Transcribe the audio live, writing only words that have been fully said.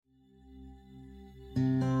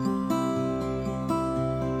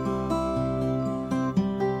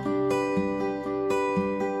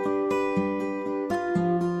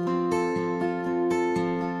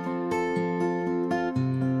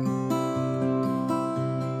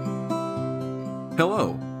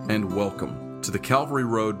Hello, and welcome to the Calvary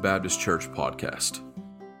Road Baptist Church podcast.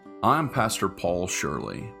 I'm Pastor Paul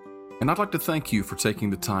Shirley, and I'd like to thank you for taking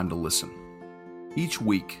the time to listen. Each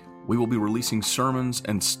week, we will be releasing sermons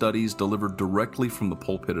and studies delivered directly from the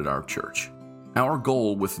pulpit at our church. Our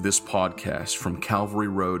goal with this podcast from Calvary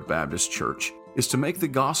Road Baptist Church is to make the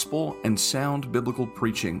gospel and sound biblical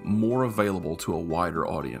preaching more available to a wider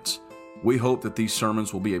audience. We hope that these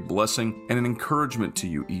sermons will be a blessing and an encouragement to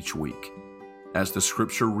you each week. As the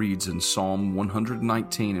scripture reads in Psalm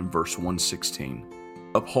 119 and verse 116,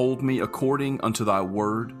 "Uphold me according unto thy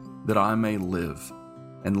word, that I may live,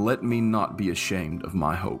 and let me not be ashamed of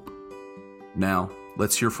my hope." Now,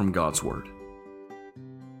 let's hear from God's word.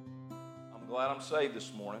 I'm glad I'm saved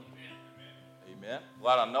this morning. Amen.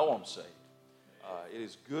 Glad I know I'm saved. It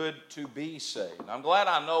is good to be saved. I'm glad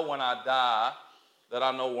I know when I die that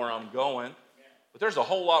I know where I'm going. But there's a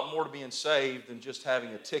whole lot more to being saved than just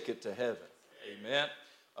having a ticket to heaven. Amen.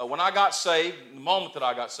 When I got saved, the moment that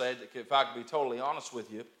I got saved, if I could be totally honest with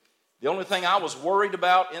you, the only thing I was worried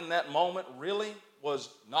about in that moment really was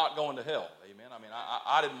not going to hell. Amen. I mean,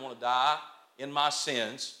 I didn't want to die in my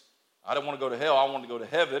sins. I didn't want to go to hell. I wanted to go to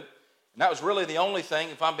heaven. And that was really the only thing,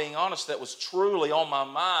 if I'm being honest, that was truly on my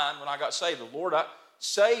mind when I got saved. The Lord,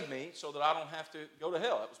 save me so that I don't have to go to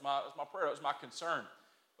hell. That was my prayer. That was my concern.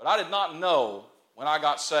 But I did not know when I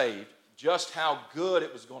got saved just how good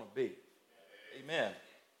it was going to be. Amen.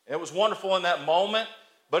 It was wonderful in that moment,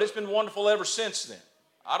 but it's been wonderful ever since then.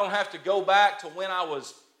 I don't have to go back to when I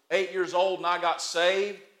was 8 years old and I got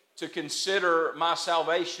saved to consider my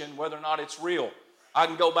salvation, whether or not it's real. I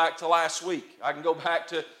can go back to last week. I can go back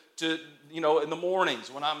to in the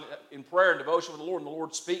mornings when I'm in prayer and devotion with the Lord and the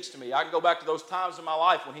Lord speaks to me. I can go back to those times in my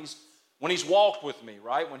life when He's walked with me,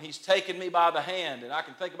 right? When He's taken me by the hand, and I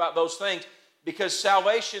can think about those things because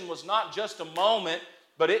salvation was not just a moment,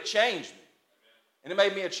 but it changed me. And it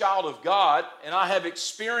made me a child of God, and I have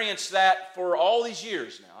experienced that for all these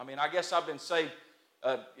years now. I mean, I guess I've been saved,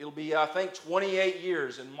 it'll be, I think, 28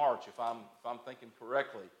 years in March, if I'm thinking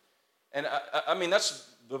correctly. And I mean,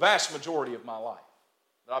 that's the vast majority of my life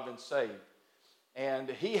that I've been saved.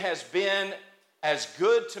 And He has been as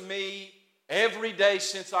good to me every day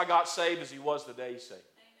since I got saved as He was the day He saved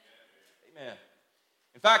me. Amen.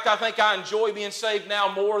 In fact, I think I enjoy being saved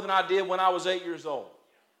now more than I did when I was 8 years old.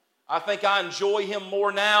 I think I enjoy Him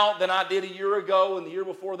more now than I did a year ago and the year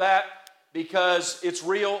before that because it's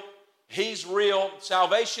real, He's real,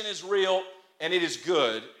 salvation is real, and it is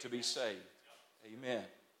good to be saved. Amen.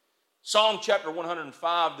 Psalm chapter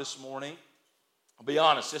 105 this morning. I'll be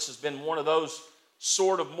honest, this has been one of those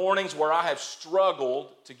sort of mornings where I have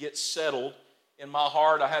struggled to get settled in my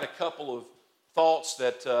heart. I had a couple of thoughts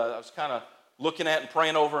that I was kind of looking at and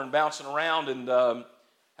praying over and bouncing around, and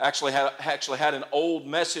actually had an old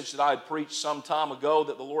message that I had preached some time ago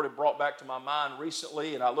that the Lord had brought back to my mind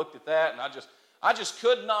recently, and I looked at that, and I just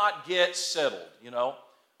could not get settled, you know.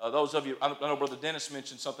 Those of you, I know Brother Dennis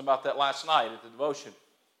mentioned something about that last night at the devotion.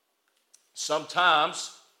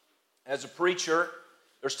 Sometimes, as a preacher,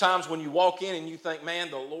 there's times when you walk in and you think, man,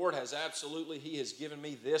 the Lord has He has given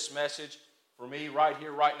me this message for me right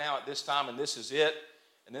here, right now at this time, and this is it.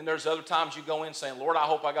 And then there's other times you go in saying, Lord, I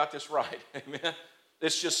hope I got this right. Amen.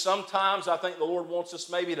 It's just sometimes I think the Lord wants us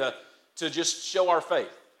maybe to just show our faith.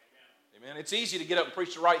 Amen. It's easy to get up and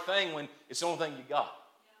preach the right thing when it's the only thing you got.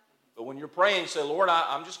 But when you're praying, you say, Lord,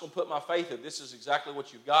 I'm just going to put my faith that this is exactly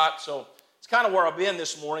what you've got. So it's kind of where I've been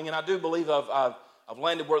this morning, and I do believe I've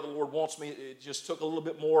landed where the Lord wants me. It just took a little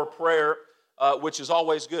bit more prayer, which is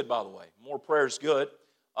always good, by the way. More prayer is good.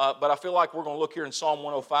 But I feel like we're going to look here in Psalm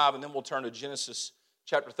 105, and then we'll turn to Genesis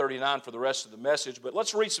chapter 39 for the rest of the message. But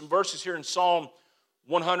let's read some verses here in Psalm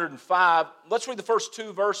 105. Let's read the first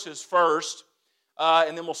two verses first,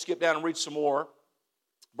 and then we'll skip down and read some more.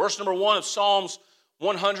 Verse number 1 of Psalms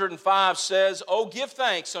 105 says, "Oh, give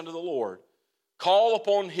thanks unto the Lord. Call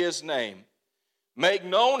upon His name. Make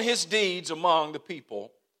known His deeds among the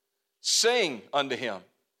people. Sing unto Him.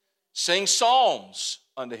 Sing psalms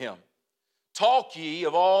unto Him. Talk ye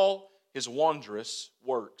of all His wondrous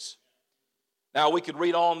works." Now, we could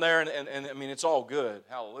read on there, and I mean, it's all good.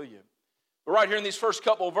 Hallelujah. But right here in these first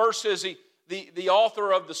couple of verses, the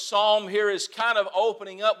author of the psalm here is kind of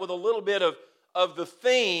opening up with a little bit of the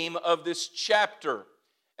theme of this chapter.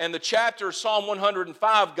 And the chapter, Psalm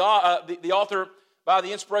 105, the author, by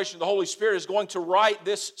the inspiration of the Holy Spirit, is going to write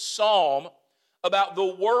this psalm about the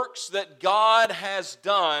works that God has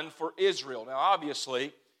done for Israel. Now,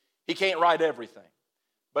 obviously, he can't write everything.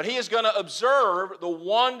 But he is going to observe the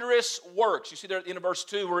wondrous works. You see there in verse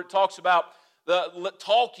 2 where it talks about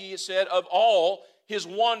talk ye, it said, of all His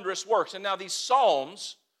wondrous works. And now these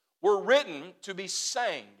psalms were written to be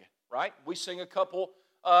sang, right? We sing a couple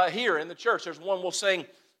here in the church. There's one we'll sing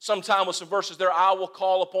sometime with some verses there. I will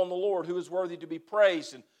call upon the Lord who is worthy to be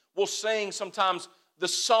praised. And we'll sing sometimes the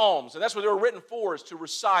Psalms. And that's what they were written for, is to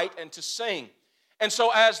recite and to sing. And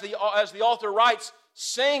so as the author writes,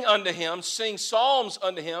 sing unto him, sing psalms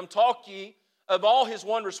unto him, talk ye of all his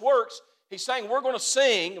wondrous works. He's saying we're going to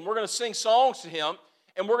sing, and we're going to sing songs to him,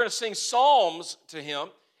 and we're going to sing psalms to him.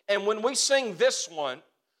 And when we sing this one,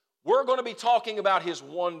 we're going to be talking about his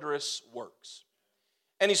wondrous works.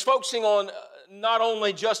 And he's focusing on not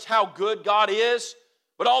only just how good God is,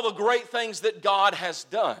 but all the great things that God has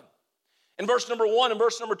done. And verse number 1 and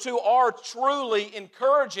verse number 2 are truly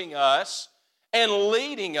encouraging us and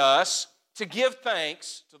leading us to give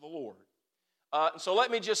thanks to the Lord. So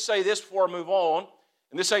let me just say this before I move on,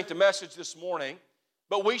 and this ain't the message this morning,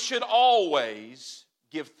 but we should always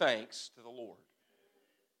give thanks to the Lord.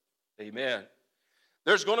 Amen.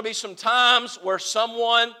 There's going to be some times where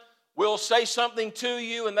someone will say something to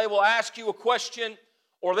you and they will ask you a question,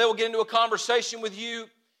 or they will get into a conversation with you,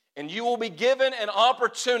 and you will be given an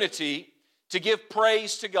opportunity to give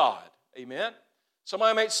praise to God. Amen.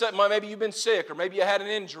 Somebody may say, maybe you've been sick, or maybe you had an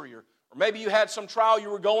injury, or maybe you had some trial you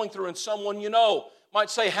were going through, and someone you know might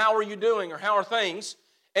say, how are you doing, or how are things?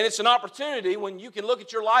 And it's an opportunity when you can look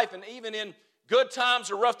at your life, and even in good times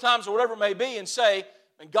or rough times or whatever it may be, and say,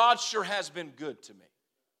 and God sure has been good to me.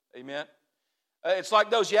 Amen. It's like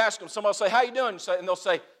those, you ask them, somebody will say, how you doing? And they'll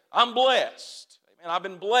say, I'm blessed. Amen. I've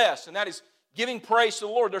been blessed. And that is giving praise to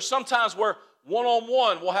the Lord. There's some times where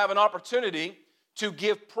one-on-one we'll have an opportunity to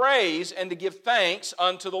give praise and to give thanks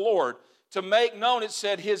unto the Lord, to make known, it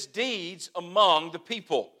said, his deeds among the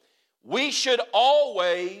people. We should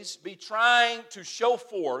always be trying to show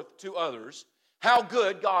forth to others how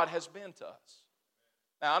good God has been to us.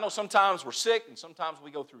 Now, I know sometimes we're sick, and sometimes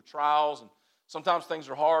we go through trials, and sometimes things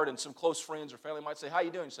are hard, and some close friends or family might say, how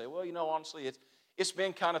you doing? You say, well, honestly, it's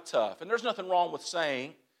been kind of tough. And there's nothing wrong with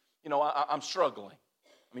saying, I'm struggling.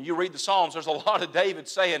 I mean, you read the Psalms, there's a lot of David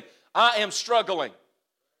saying, I am struggling.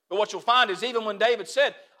 But what you'll find is even when David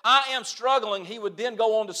said, I am struggling, he would then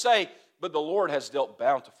go on to say, but the Lord has dealt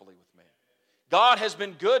bountifully with me. God has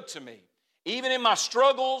been good to me. Even in my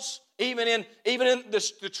struggles, even in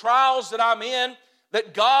the trials that I'm in,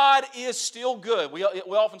 that God is still good. We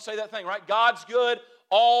often say that thing, right? God's good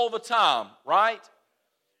all the time, right?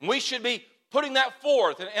 And we should be putting that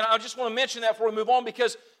forth. And I just want to mention that before we move on,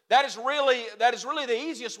 because that is really the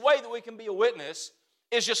easiest way that we can be a witness,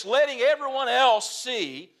 is just letting everyone else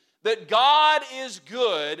see that God is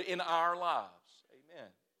good in our lives. Amen.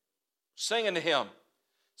 Sing unto him.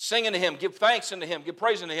 Sing unto him. Give thanks unto him. Give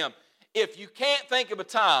praise unto him. If you can't think of a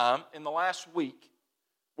time in the last week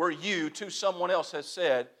where you to someone else has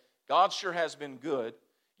said, God sure has been good,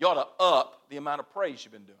 you ought to up the amount of praise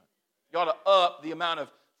you've been doing. You ought to up the amount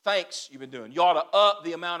of thanks you've been doing. You ought to up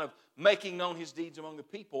the amount of making known his deeds among the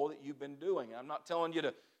people that you've been doing. I'm not telling you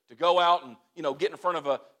to go out and get in front of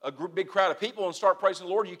a big crowd of people and start praising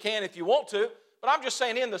the Lord. You can if you want to, but I'm just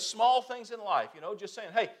saying in the small things in life, just saying,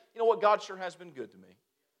 hey, you know what, God sure has been good to me.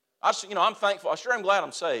 I'm thankful. I sure am glad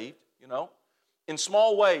I'm saved, in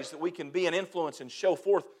small ways that we can be an influence and show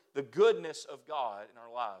forth the goodness of God in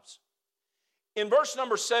our lives. In verse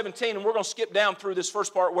number 17, and we're going to skip down through this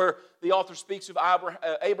first part where the author speaks of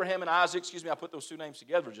Abraham and Isaac. I put those two names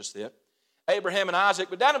together just then. Abraham and Isaac.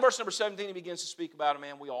 But down in verse number 17, he begins to speak about a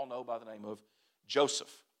man we all know by the name of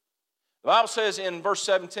Joseph. The Bible says in verse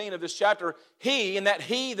 17 of this chapter, he, and that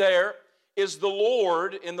he there is the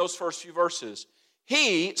Lord in those first few verses.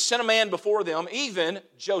 He sent a man before them, even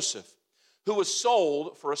Joseph, who was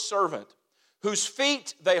sold for a servant, whose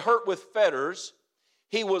feet they hurt with fetters.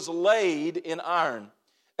 He was laid in iron.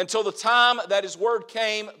 Until the time that his word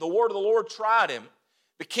came, the word of the Lord tried him.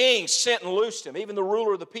 The king sent and loosed him, even the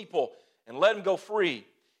ruler of the people, and let him go free.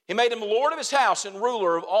 He made him lord of his house and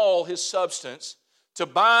ruler of all his substance, to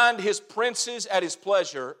bind his princes at his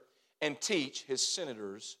pleasure and teach his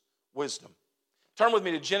senators wisdom. Turn with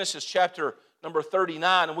me to Genesis chapter number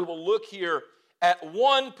 39, and we will look here at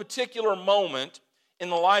one particular moment in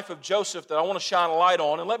the life of Joseph that I want to shine a light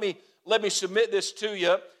on. And let me submit this to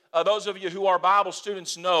you. Those of you who are Bible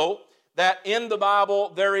students know that in the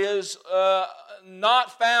Bible there is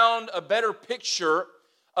not found a better picture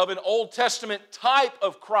of an Old Testament type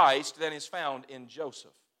of Christ than is found in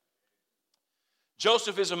Joseph.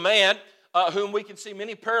 Joseph is a man whom we can see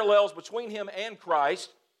many parallels between him and Christ.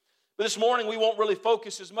 But this morning we won't really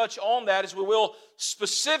focus as much on that as we will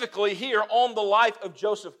specifically here on the life of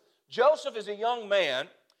Joseph. Joseph is a young man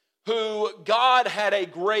who God had a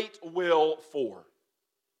great will for.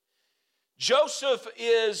 Joseph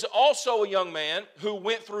is also a young man who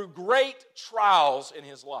went through great trials in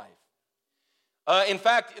his life. In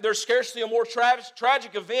fact, there's scarcely a more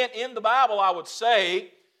tragic event in the Bible, I would say,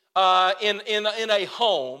 in a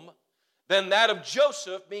home than that of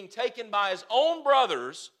Joseph being taken by his own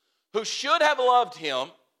brothers who should have loved him,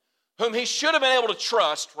 whom he should have been able to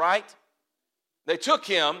trust, right? They took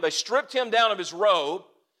him, they stripped him down of his robe,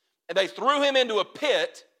 and they threw him into a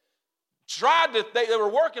pit, they were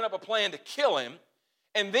working up a plan to kill him,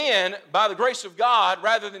 and then, by the grace of God,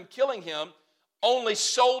 rather than killing him, only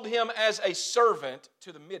sold him as a servant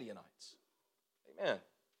to the Midianites. Amen.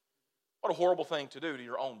 What a horrible thing to do to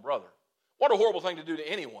your own brother. What a horrible thing to do to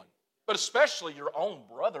anyone, but especially your own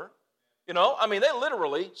brother. You know, I mean, they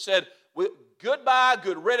literally said, goodbye,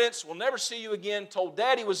 good riddance, we'll never see you again, told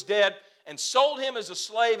Dad he was dead, and sold him as a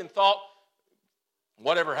slave and thought,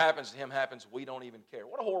 whatever happens to him happens, we don't even care.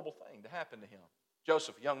 What a horrible thing to happen to him.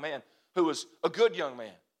 Joseph, a young man who was a good young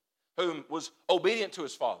man, whom was obedient to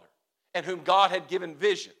his father, and whom God had given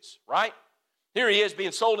visions, right? Here he is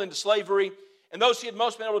being sold into slavery, and those he had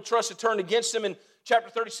most been able to trust had turned against him. In chapter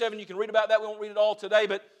 37, you can read about that. We won't read it all today,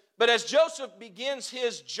 but as Joseph begins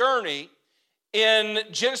his journey in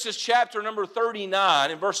Genesis chapter number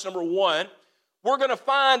 39, in verse number 1, we're going to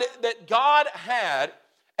find that God had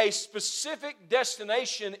a specific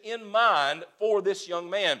destination in mind for this young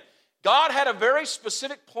man. God had a very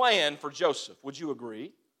specific plan for Joseph. Would you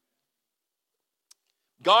agree?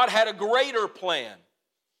 God had a greater plan.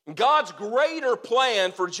 God's greater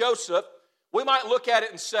plan for Joseph, we might look at it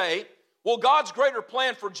and say, well, God's greater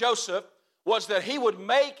plan for Joseph was that he would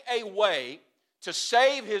make a way to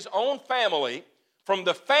save his own family from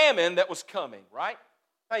the famine that was coming, right?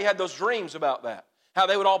 Now, he had those dreams about that, how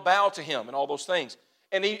they would all bow to him and all those things.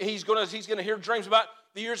 And he's going to hear dreams about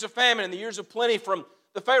the years of famine and the years of plenty from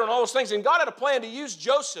the Pharaoh and all those things. And God had a plan to use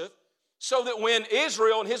Joseph so that when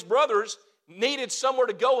Israel and his brothers needed somewhere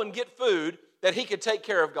to go and get food, that he could take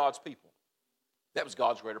care of God's people. That was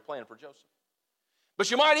God's greater plan for Joseph.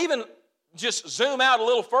 But you might even just zoom out a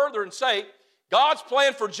little further and say, God's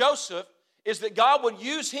plan for Joseph is that God would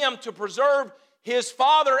use him to preserve his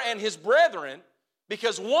father and his brethren,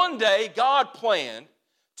 because one day God planned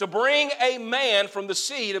to bring a man from the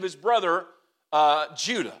seed of his brother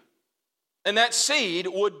Judah. And that seed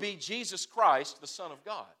would be Jesus Christ, the Son of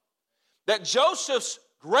God. That Joseph's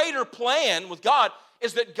greater plan with God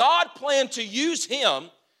is that God planned to use him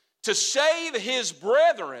to save his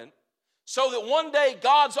brethren so that one day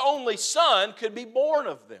God's only son could be born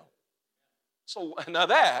of them. So now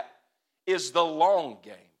that is the long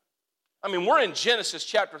game. I mean, we're in Genesis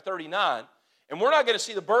chapter 39, and we're not going to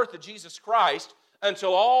see the birth of Jesus Christ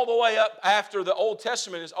until all the way up after the Old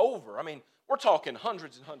Testament is over. I mean, we're talking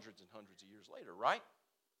hundreds and hundreds and hundreds of years later, right?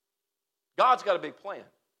 God's got a big plan.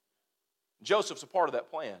 Joseph's a part of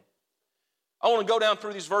that plan. I want to go down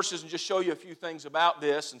through these verses and just show you a few things about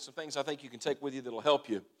this and some things I think you can take with you that will help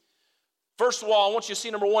you. First of all, I want you to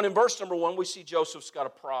see number one. In verse number 1, we see Joseph's got a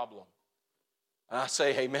problem. And I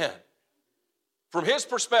say amen. From his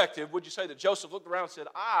perspective, would you say that Joseph looked around and said,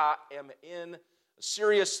 I am in a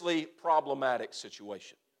seriously problematic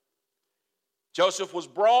situation? Joseph was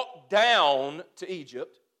brought down to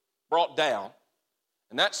Egypt,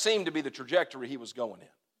 and that seemed to be the trajectory he was going in.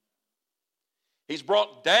 He's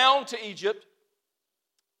brought down to Egypt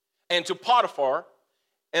and to Potiphar,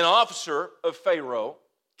 an officer of Pharaoh,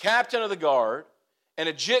 captain of the guard, an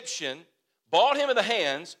Egyptian, bought him in the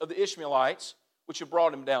hands of the Ishmaelites, which have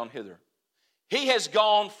brought him down hither. He has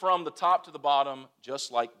gone from the top to the bottom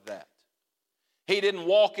just like that. He didn't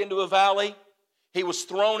walk into a valley. He was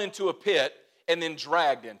thrown into a pit and then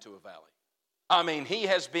dragged into a valley. I mean, he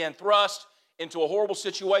has been thrust into a horrible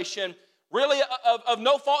situation, really of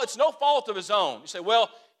no fault. It's no fault of his own. You say, well,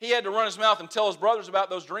 he had to run his mouth and tell his brothers about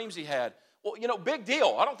those dreams he had. Well, you know, big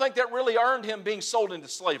deal. I don't think that really earned him being sold into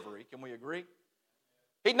slavery. Can we agree?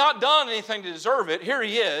 He'd not done anything to deserve it. Here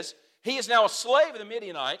he is. He is now a slave of the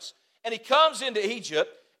Midianites, and he comes into Egypt,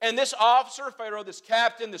 and this officer of Pharaoh, this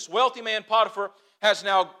captain, this wealthy man, Potiphar, he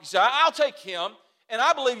said, I'll take him, and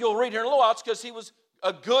I believe you'll read here in a little while, it's because he was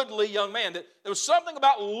a goodly young man. There was something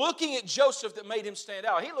about looking at Joseph that made him stand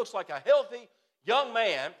out. He looks like a healthy young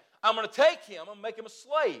man. I'm going to take him. I'm going to make him a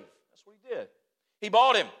slave. That's what he did. He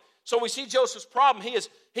bought him. So we see Joseph's problem. He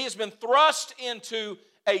has been thrust into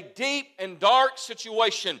a deep and dark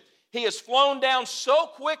situation. He has flown down so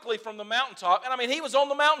quickly from the mountaintop. And I mean, he was on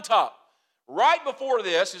the mountaintop. Right before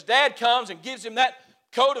this, his dad comes and gives him that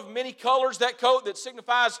coat of many colors, that coat that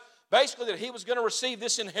signifies basically that he was going to receive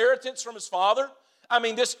this inheritance from his father. I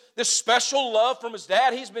mean, this special love from his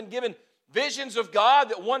dad. He's been given visions of God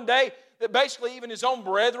that one day that basically even his own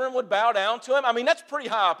brethren would bow down to him. I mean, that's pretty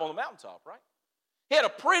high up on the mountaintop, right? He had a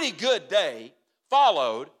pretty good day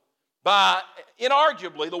followed by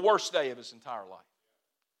inarguably the worst day of his entire life.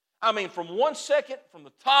 I mean, from 1 second, from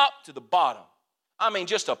the top to the bottom. I mean,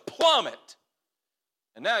 just a plummet.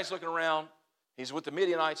 And now he's looking around. He's with the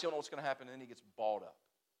Midianites. He don't know what's going to happen. And then he gets bought up,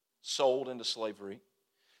 sold into slavery.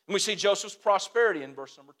 And we see Joseph's prosperity in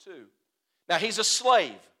verse number 2. Now, he's a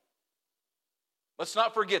slave. Let's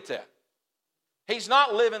not forget that. He's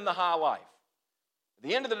not living the high life. At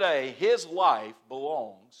the end of the day, his life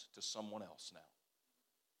belongs to someone else now.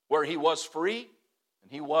 Where he was free,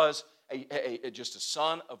 and he was just a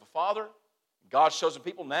son of a father, God's chosen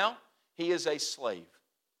people, now he is a slave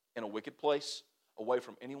in a wicked place, away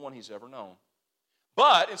from anyone he's ever known.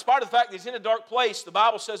 But in spite of the fact that he's in a dark place, the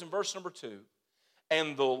Bible says in verse number 2,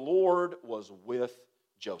 and the Lord was with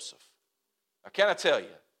Joseph. Now, can I tell you,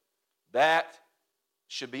 that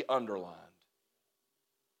should be underlined,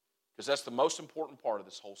 because that's the most important part of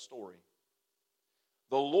this whole story.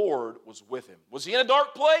 The Lord was with him. Was he in a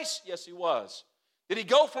dark place? Yes, he was. Did he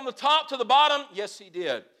go from the top to the bottom? Yes, he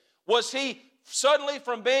did. Was he suddenly,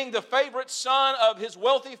 from being the favorite son of his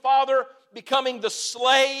wealthy father, becoming the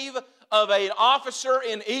slave of an officer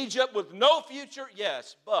in Egypt with no future?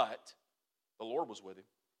 Yes, but the Lord was with him.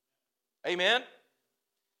 Amen?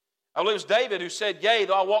 I believe it was David who said, yea,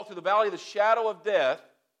 though I walk through the valley of the shadow of death,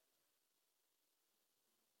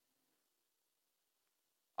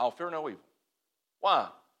 I'll fear no evil. Why?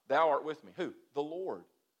 Thou art with me. Who? The Lord.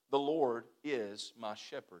 The Lord is my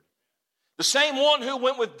shepherd. The same one who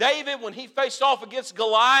went with David when he faced off against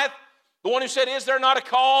Goliath, the one who said, is there not a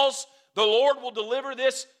cause? The Lord will deliver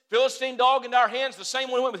this Philistine dog into our hands. The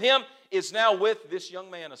same one who went with him is now with this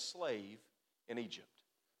young man, a slave in Egypt.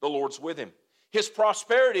 The Lord's with him. His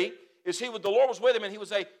prosperity is the Lord was with him, and he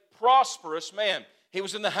was a prosperous man. He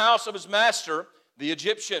was in the house of his master, the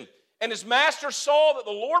Egyptian. And his master saw that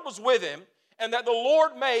the Lord was with him, and that the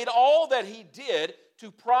Lord made all that he did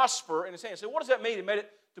to prosper in his hand. So what does that mean? He made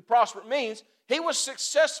it to prosper. It means he was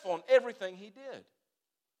successful in everything he did.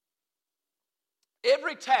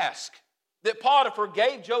 Every task that Potiphar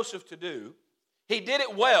gave Joseph to do, he did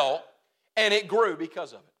it well, and it grew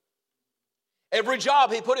because of it. Every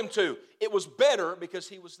job he put him to, it was better because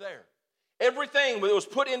he was there. Everything that was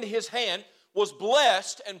put into his hand was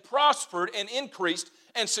blessed and prospered and increased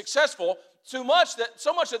and successful, so much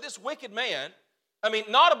that this wicked man,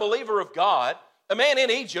 not a believer of God, a man in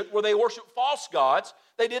Egypt where they worship false gods,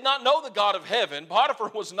 they did not know the God of heaven.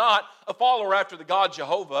 Potiphar was not a follower after the God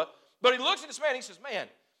Jehovah, but he looks at this man and he says, man,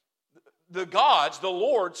 the gods, the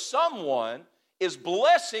Lord, someone is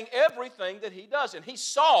blessing everything that he does. And he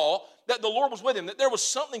saw that the Lord was with him, that there was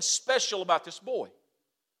something special about this boy.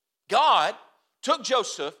 God took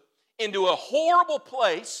Joseph into a horrible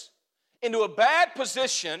place, into a bad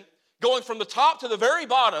position, going from the top to the very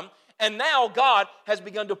bottom, and now God has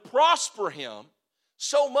begun to prosper him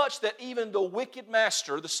so much that even the wicked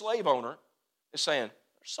master, the slave owner, is saying,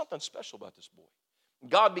 there's something special about this boy.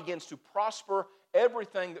 God begins to prosper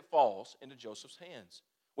everything that falls into Joseph's hands.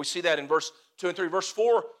 We see that in verse 2 and 3. Verse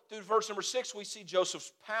 4 through verse number 6, we see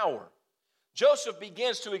Joseph's power. Joseph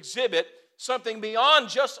begins to exhibit something beyond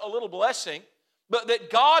just a little blessing, but that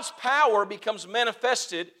God's power becomes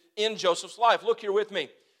manifested in Joseph's life. Look here with me.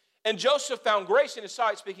 And Joseph found grace in his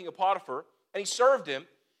sight, speaking of Potiphar, and he served him,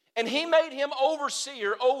 and he made him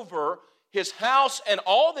overseer over his house, and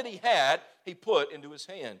all that he had, he put into his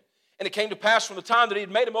hand. And it came to pass from the time that he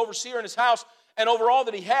had made him overseer in his house, and over all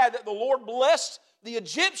that he had, that the Lord blessed the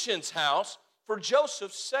Egyptian's house for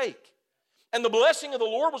Joseph's sake. And the blessing of the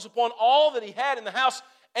Lord was upon all that he had in the house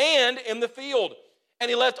and in the field. And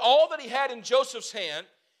he left all that he had in Joseph's hand,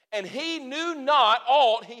 and he knew not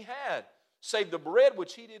aught he had, save the bread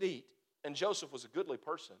which he did eat. And Joseph was a goodly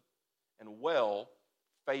person and well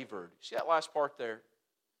favored. See that last part there?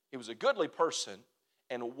 He was a goodly person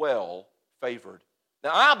and well favored.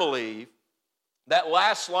 Now I believe that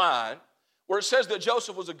last line, where it says that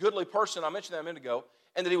Joseph was a goodly person, I mentioned that a minute ago,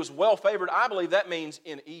 and that he was well favored, I believe that means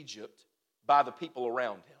in Egypt by the people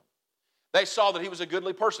around him. They saw that he was a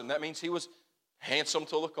goodly person. That means he was handsome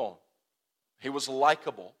to look on. He was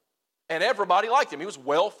likable. And everybody liked him. He was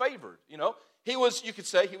well favored. He was, you could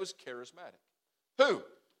say, he was charismatic. Who?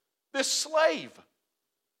 This slave.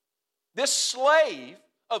 This slave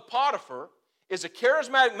of Potiphar is a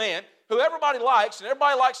charismatic man who everybody likes, and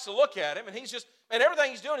everybody likes to look at him, and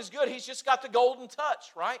everything he's doing is good. He's just got the golden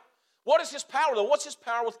touch, right? What is his power, though? What's his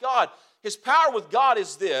power with God? His power with God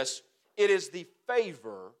is this. It is the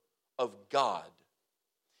favor of God.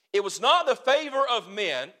 It was not the favor of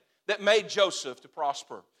men that made Joseph to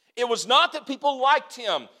prosper. It was not that people liked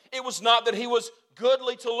him. It was not that he was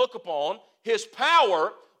goodly to look upon. His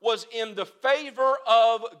power was in the favor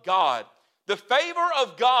of God. The favor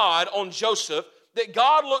of God on Joseph, that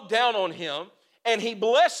God looked down on him and he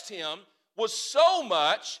blessed him, was so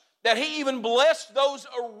much that he even blessed those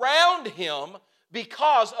around him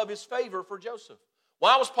because of his favor for Joseph.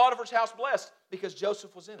 Why was Potiphar's house blessed? Because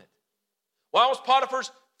Joseph was in it. Why was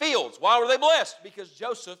Potiphar's fields? Why were they blessed? Because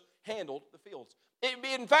Joseph handled the fields.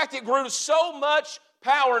 In fact, it grew to so much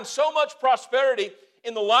power and so much prosperity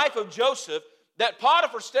in the life of Joseph that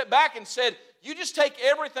Potiphar stepped back and said, you just take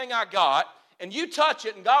everything I got and you touch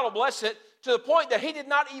it and God will bless it, to the point that he did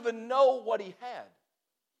not even know what he had.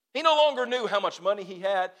 He no longer knew how much money he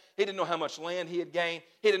had. He didn't know how much land he had gained.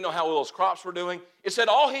 He didn't know how well his crops were doing. It said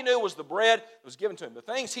all he knew was the bread that was given to him, the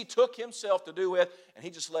things he took himself to do with, and he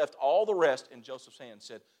just left all the rest in Joseph's hands and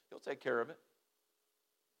said, he'll take care of it.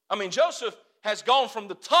 I mean, Joseph has gone from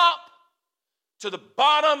the top to the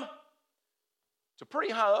bottom to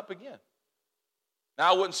pretty high up again.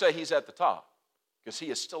 Now, I wouldn't say he's at the top, because he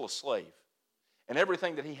is still a slave. And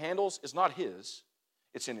everything that he handles is not his.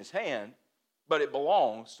 It's in his hand, but it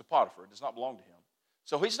belongs to Potiphar. It does not belong to him.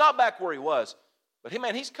 So he's not back where he was. But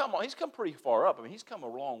he's come pretty far up. I mean, he's come a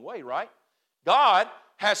long way, right? God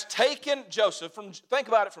has taken Joseph think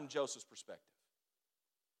about it from Joseph's perspective.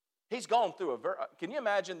 He's gone through can you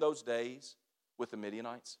imagine those days with the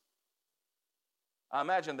Midianites? I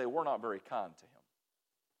imagine they were not very kind to him.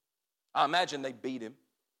 I imagine they beat him.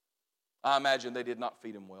 I imagine they did not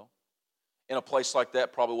feed him well. In a place like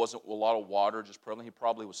that, probably wasn't a lot of water, he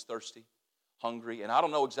probably was thirsty, hungry, and I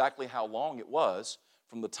don't know exactly how long it was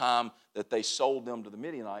from the time that they sold them to the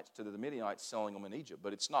Midianites selling them in Egypt.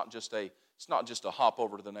 But it's not just a hop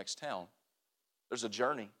over to the next town. There's a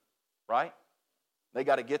journey, right? They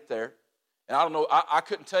got to get there. And I don't know, I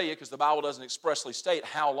couldn't tell you because the Bible doesn't expressly state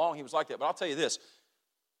how long he was like that. But I'll tell you this,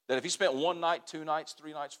 that if he spent 1 night, 2 nights,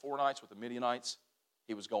 3 nights, 4 nights with the Midianites,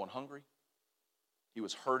 he was going hungry. He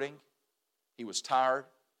was hurting. He was tired.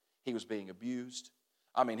 He was being abused.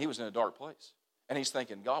 I mean, he was in a dark place. And he's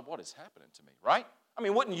thinking, God, what is happening to me, right? I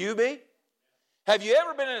mean, wouldn't you be? Have you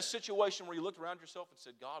ever been in a situation where you looked around yourself and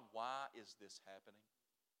said, God, why is this happening?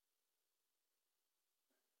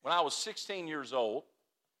 When I was 16 years old,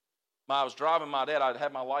 I was driving my dad. I'd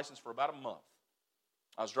had my license for about a month.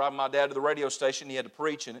 I was driving my dad to the radio station. He had to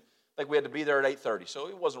preach, and I think we had to be there at 8:30. So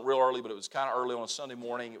it wasn't real early, but it was kind of early on a Sunday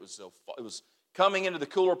morning. It was coming into the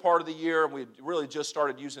cooler part of the year, and we really just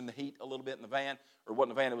started using the heat a little bit in the van. Or it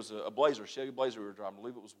wasn't a van, it was a Blazer, Chevy Blazer we were driving. I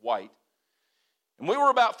believe it was white. And we were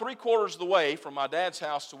about 3/4 of the way from my dad's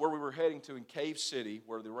house to where we were heading to in Cave City,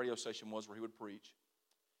 where the radio station was, where he would preach.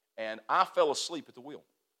 And I fell asleep at the wheel,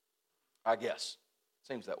 I guess.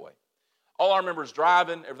 Seems that way. All I remember is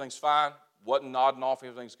driving, everything's fine, wasn't nodding off,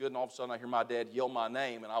 everything's good, and all of a sudden I hear my dad yell my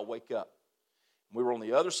name, and I wake up. We were on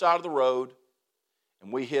the other side of the road,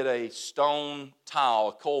 and we hit a stone tile,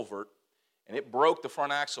 a culvert, and it broke the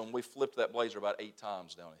front axle, and we flipped that Blazer about 8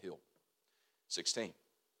 times down a hill. 16.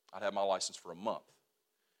 I'd had my license for a month.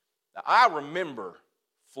 Now, I remember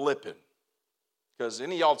flipping, because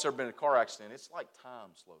any of y'all that's ever been in a car accident, it's like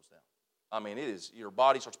time slows down. I mean, it is, your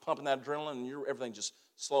body starts pumping that adrenaline, and everything just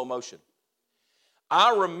slow motion.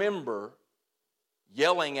 I remember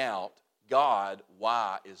yelling out, God,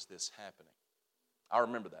 why is this happening? I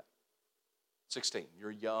remember that. 16,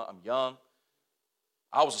 you're young, I'm young.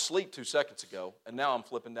 I was asleep 2 seconds ago, and now I'm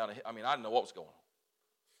flipping down a hill. I mean, I didn't know what was going on.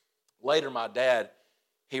 Later, my dad,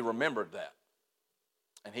 he remembered that,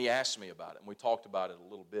 and he asked me about it, and we talked about it a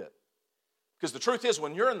little bit. Because the truth is,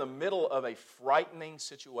 when you're in the middle of a frightening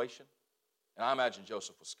situation, and I imagine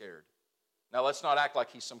Joseph was scared. Now, let's not act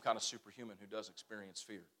like he's some kind of superhuman who does experience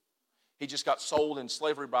fear. He just got sold in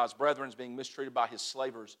slavery by his brethren, being mistreated by his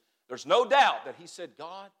slavers. There's no doubt that he said,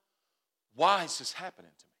 God, why is this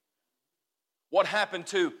happening to me? What happened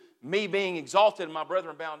to me being exalted and my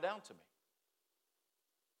brethren bound down to me?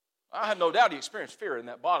 I have no doubt he experienced fear in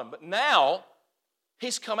that bottom. But now,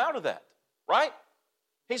 he's come out of that, right?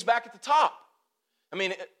 He's back at the top. I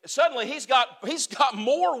mean, suddenly he's got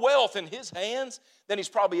more wealth in his hands than he's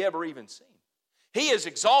probably ever even seen. He is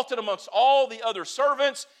exalted amongst all the other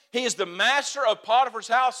servants. He is the master of Potiphar's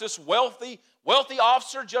house, this wealthy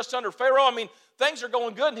officer just under Pharaoh. I mean, things are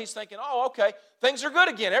going good, and he's thinking, oh, okay, things are good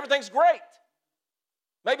again. Everything's great.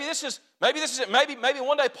 Maybe this is it. Maybe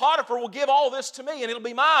one day Potiphar will give all this to me, and it'll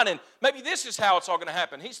be mine, and maybe this is how it's all going to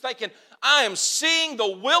happen. He's thinking, I am seeing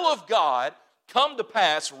the will of God come to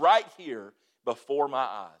pass right here before my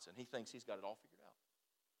eyes. And he thinks he's got it all figured out.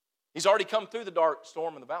 He's already come through the dark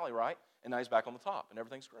storm in the valley, right? And now he's back on the top, and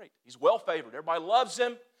everything's great. He's well favored. Everybody loves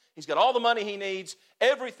him. He's got all the money he needs.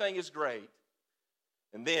 Everything is great.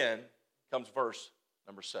 And then comes verse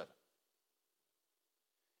number 7.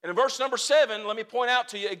 And in verse number 7, let me point out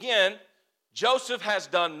to you again, Joseph has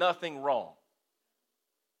done nothing wrong.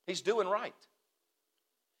 He's doing right.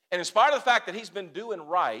 And in spite of the fact that he's been doing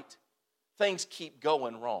right, things keep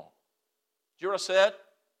going wrong. Did you hear what I said?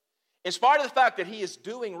 In spite of the fact that he is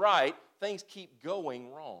doing right, things keep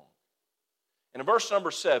going wrong. And in verse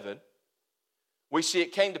number 7, we see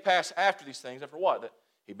it came to pass after these things. After what? That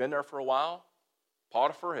he'd been there for a while.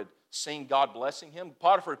 Potiphar had seen God blessing him.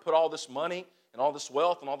 Potiphar had put all this money and all this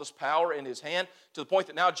wealth and all this power in his hand to the point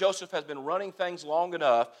that now Joseph has been running things long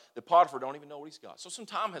enough that Potiphar don't even know what he's got. So some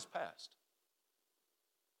time has passed.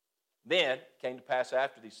 Then it came to pass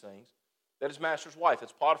after these things that his master's wife,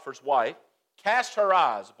 that's Potiphar's wife, cast her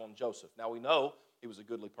eyes upon Joseph. Now we know he was a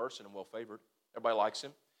goodly person and well-favored. Everybody likes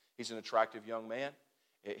him. He's an attractive young man.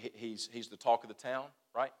 He's the talk of the town,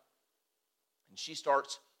 right? And she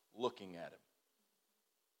starts looking at him.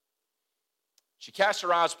 She cast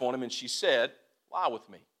her eyes upon him and she said, lie with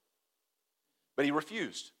me. But he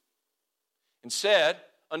refused and said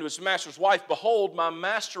unto his master's wife, behold, my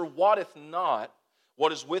master wotteth not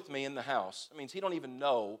what is with me in the house. That means he don't even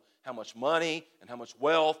know how much money and how much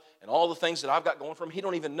wealth and all the things that I've got going for him. He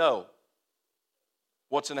don't even know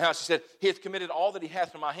what's in the house. He said, he hath committed all that he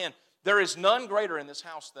hath in my hand. There is none greater in this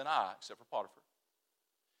house than I, except for Potiphar.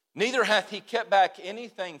 Neither hath he kept back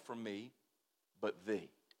anything from me but thee,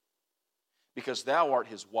 because thou art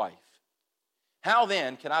his wife. How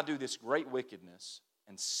then can I do this great wickedness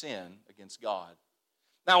and sin against God?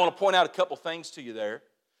 Now I want to point out a couple things to you there.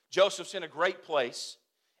 Joseph's in a great place,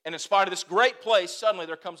 and in spite of this great place, suddenly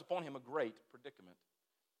there comes upon him a great predicament.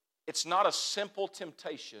 It's not a simple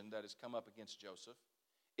temptation that has come up against Joseph.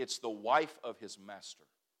 It's the wife of his master.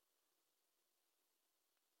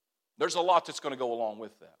 There's a lot that's going to go along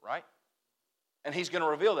with that, right? And he's going to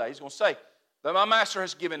reveal that. He's going to say that my master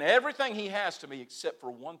has given everything he has to me except for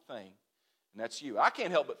one thing, and that's you. I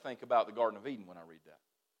can't help but think about the Garden of Eden when I read that.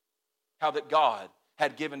 How that God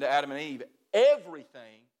had given to Adam and Eve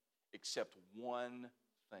everything except one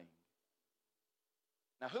thing.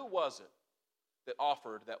 Now, who was it that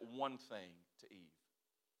offered that one thing to Eve?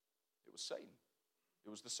 It was Satan. It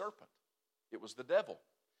was the serpent. It was the devil.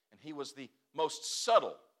 And he was the most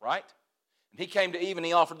subtle, right? And he came to Eve and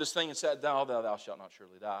he offered this thing and said, thou shalt not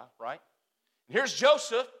surely die, right? And here's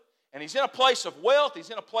Joseph, and he's in a place of wealth. He's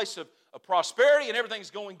in a place of prosperity, and everything's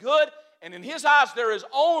going good. And in his eyes, there is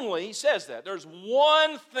only, he says that, there's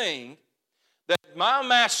one thing that my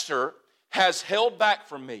master has held back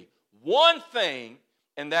from me. One thing,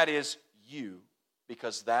 and that is you,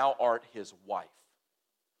 because thou art his wife.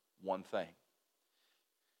 One thing.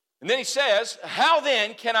 And then he says, how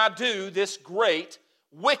then can I do this great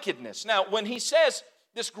wickedness? Now, when he says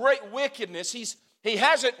this great wickedness, he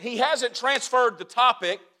hasn't transferred the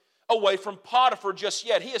topic away from Potiphar just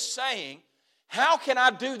yet. He is saying, how can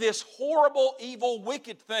I do this horrible, evil,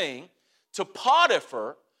 wicked thing to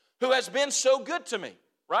Potiphar, who has been so good to me,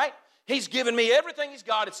 right? He's given me everything he's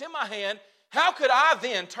got. It's in my hand. How could I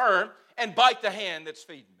then turn and bite the hand that's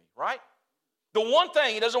feeding me, right? The one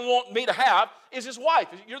thing he doesn't want me to have is his wife.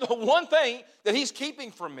 You're the one thing that he's keeping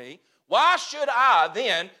from me. Why should I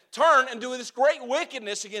then turn and do this great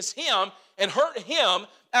wickedness against him and hurt him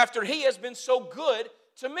after he has been so good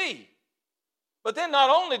to me? But then not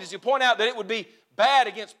only does he point out that it would be bad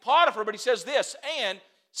against Potiphar, but he says this, and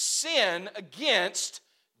sin against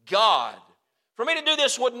God. For me to do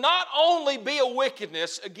this would not only be a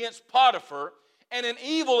wickedness against Potiphar and an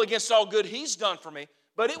evil against all good he's done for me,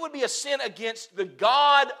 but it would be a sin against the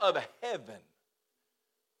God of heaven.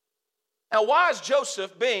 Now, why is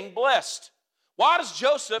Joseph being blessed? Why does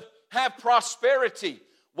Joseph have prosperity?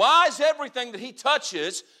 Why is everything that he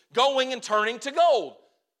touches going and turning to gold?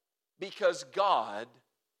 Because God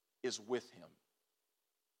is with him.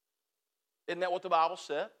 Isn't that what the Bible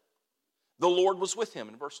said? The Lord was with him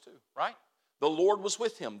in verse 2, right? The Lord was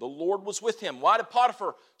with him. The Lord was with him. Why did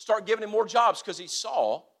Potiphar start giving him more jobs? Because he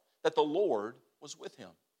saw that the Lord was with him.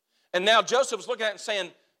 And now Joseph was looking at it and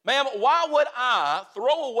saying, ma'am, why would I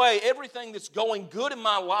throw away everything that's going good in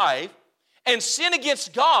my life and sin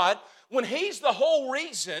against God when he's the whole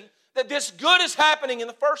reason that this good is happening in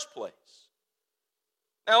the first place?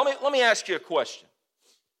 Now, let me ask you a question.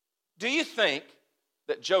 Do you think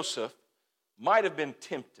that Joseph might have been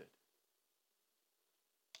tempted?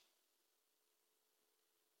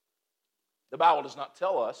 The Bible does not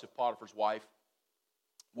tell us if Potiphar's wife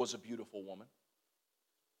was a beautiful woman.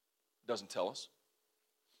 It doesn't tell us.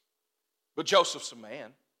 But Joseph's a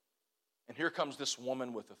man. And here comes this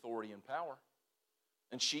woman with authority and power.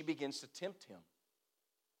 And she begins to tempt him.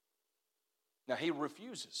 Now, he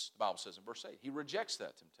refuses, the Bible says in verse 8. He rejects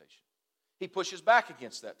that temptation. He pushes back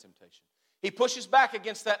against that temptation. He pushes back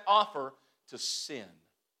against that offer to sin.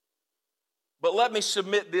 But let me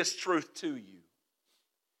submit this truth to you.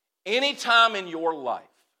 Anytime in your life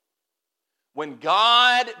when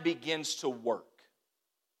God begins to work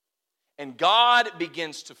and God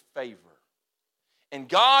begins to favor and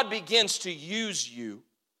God begins to use you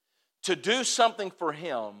to do something for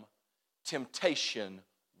Him, temptation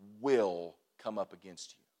will come up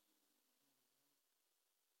against you.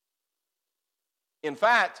 In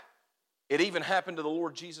fact, it even happened to the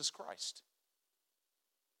Lord Jesus Christ.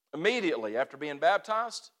 Immediately after being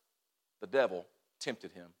baptized, the devil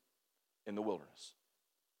tempted Him in the wilderness.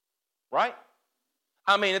 Right?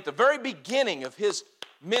 I mean, at the very beginning of His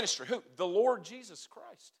ministry, who? The Lord Jesus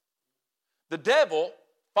Christ. The devil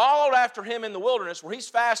followed after Him in the wilderness where He's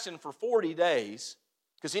fasting for 40 days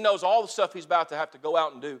because he knows all the stuff he's about to have to go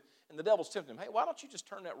out and do. And the devil's tempting him. Hey, why don't you just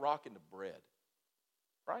turn that rock into bread?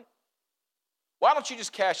 Right? Why don't you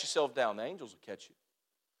just cast yourself down? The angels will catch you.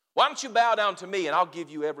 Why don't you bow down to me and I'll give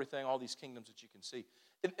you everything, all these kingdoms that you can see.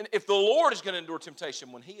 And if the Lord is going to endure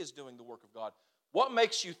temptation when He is doing the work of God, what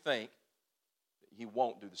makes you think that He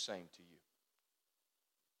won't do the same to you?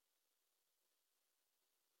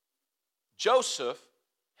 Joseph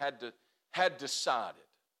had decided,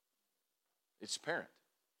 it's apparent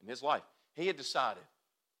in his life, he had decided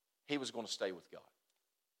he was going to stay with God.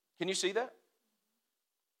 Can you see that?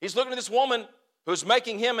 He's looking at this woman who's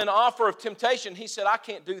making him an offer of temptation. He said, I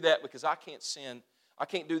can't do that because I can't sin. I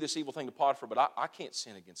can't do this evil thing to Potiphar, but I can't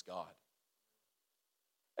sin against God.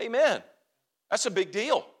 Amen. That's a big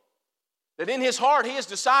deal. That in his heart he has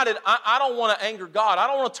decided, I don't want to anger God. I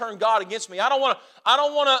don't want to turn God against me. I don't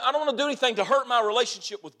want to do anything to hurt my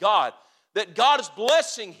relationship with God. That God is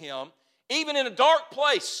blessing him even in a dark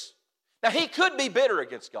place. Now he could be bitter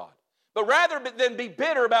against God. But rather than be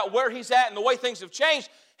bitter about where he's at and the way things have changed,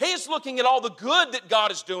 he's looking at all the good that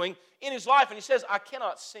God is doing in his life. And he says, I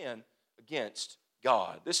cannot sin against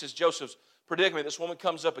God. This is Joseph's predicament. This woman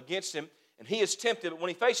comes up against him and he is tempted. But when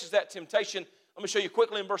he faces that temptation, let me show you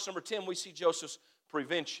quickly in verse number 10, we see Joseph's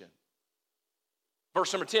prevention.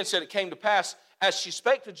 Verse number 10 said, it came to pass, as she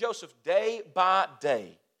spake to Joseph day by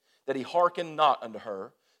day, that he hearkened not unto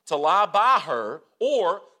her, to lie by her,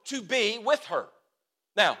 or to be with her.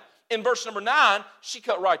 Now, in verse number 9, she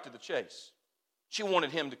cut right to the chase. She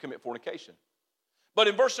wanted him to commit fornication. But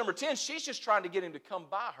in verse number 10, she's just trying to get him to come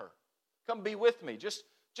by her. Come be with me. Just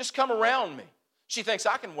come around me. She thinks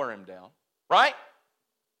I can wear him down. Right?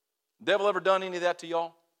 Devil ever done any of that to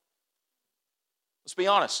y'all? Let's be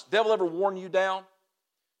honest. Devil ever worn you down?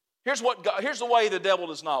 Here's the way the devil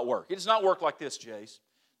does not work. It does not work like this, Jace.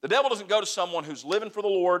 The devil doesn't go to someone who's living for the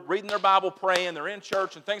Lord, reading their Bible, praying, they're in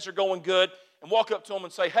church and things are going good, and walk up to them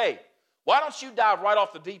and say, hey, why don't you dive right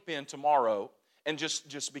off the deep end tomorrow and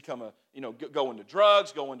just become go into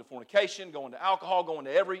drugs, go into fornication, go into alcohol, go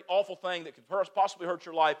into every awful thing that could possibly hurt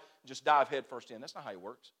your life, and just dive head first in. That's not how he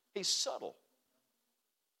works. He's subtle.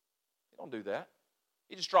 He don't do that.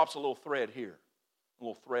 He just drops a little thread here, a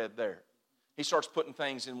little thread there. He starts putting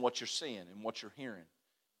things in what you're seeing and what you're hearing.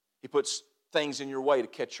 He puts things in your way to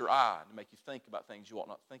catch your eye, to make you think about things you ought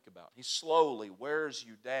not think about. He slowly wears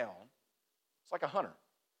you down. It's like a hunter.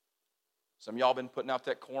 Some of y'all been putting out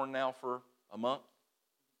that corn now for a month,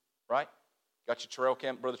 right? Got your trail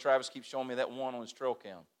cam. Brother Travis keeps showing me that one on his trail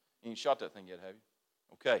cam. You ain't shot that thing yet, have you?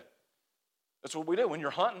 Okay. That's what we do when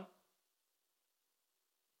you're hunting.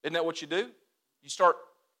 Isn't that what you do? You start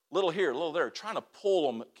little here, little there, trying to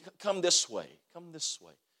pull them. Come this way. Come this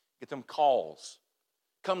way. Get them calls.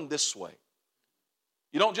 Come this way.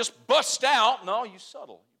 You don't just bust out. No, you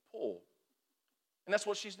subtle. You pull. And that's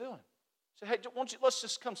what she's doing. She said, hey, let's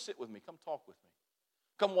just come sit with me. Come talk with me.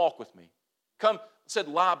 Come walk with me. Come, said,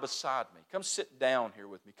 lie beside me. Come sit down here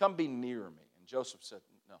with me. Come be near me. And Joseph said,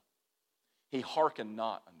 no. He hearkened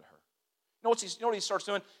not unto her. You know what he starts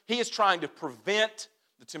doing? He is trying to prevent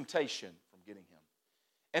the temptation from getting him.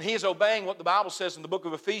 And he is obeying what the Bible says in the book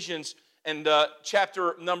of Ephesians and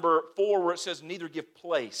chapter number 4 where it says, neither give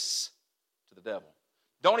place to the devil.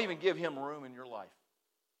 Don't even give him room in your life.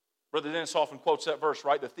 Brother Dennis often quotes that verse,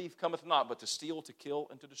 right? The thief cometh not but to steal, to kill,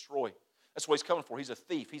 and to destroy. That's what he's coming for. He's a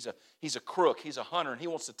thief. He's a crook. He's a hunter, and he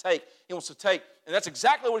wants to take. And that's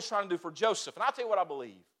exactly what he's trying to do for Joseph. And I'll tell you what I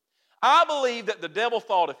believe. I believe that the devil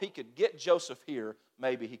thought if he could get Joseph here,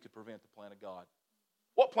 maybe he could prevent the plan of God.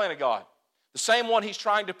 What plan of God? The same one he's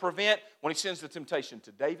trying to prevent when he sends the temptation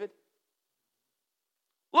to David.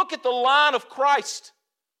 Look at the line of Christ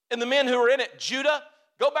and the men who are in it. Judah.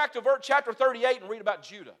 Go back to chapter 38 and read about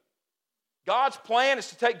Judah. God's plan is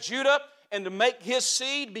to take Judah and to make his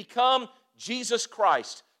seed become Jesus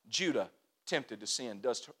Christ, Judah, tempted to sin,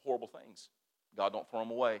 does horrible things. God don't throw him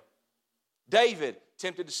away. David,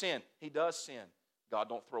 tempted to sin. He does sin. God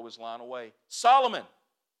don't throw his line away. Solomon,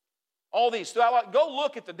 all these. Go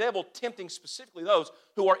look at the devil tempting specifically those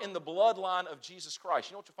who are in the bloodline of Jesus Christ.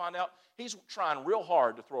 You know what you find out? He's trying real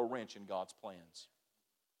hard to throw a wrench in God's plans.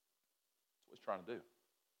 That's what he's trying to do.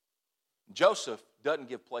 Joseph doesn't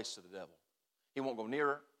give place to the devil. He won't go near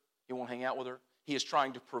her. He won't hang out with her. He is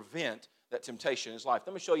trying to prevent that temptation in his life.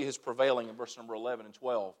 Let me show you his prevailing in verse number 11 and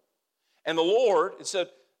 12. And the Lord, it said,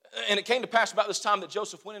 and it came to pass about this time that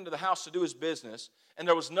Joseph went into the house to do his business, and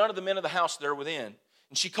there was none of the men of the house there within.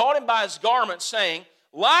 And she caught him by his garment, saying,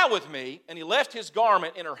 lie with me. And he left his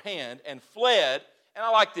garment in her hand and fled. And I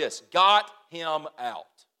like this, got him out.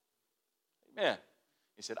 Amen.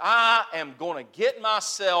 He said, I am going to get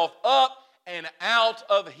myself up and out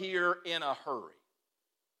of here in a hurry.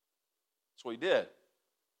 That's what he did.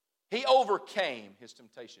 He overcame his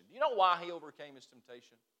temptation. Do you know why he overcame his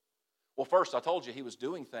temptation? Well, first, I told you he was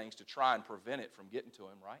doing things to try and prevent it from getting to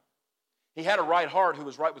him, right? He had a right heart who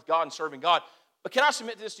was right with God and serving God. But can I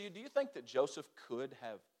submit this to you? Do you think that Joseph could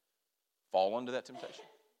have fallen to that temptation?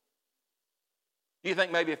 Do you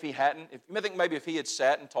think maybe if he had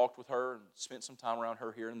sat and talked with her and spent some time around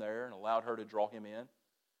her here and there and allowed her to draw him in,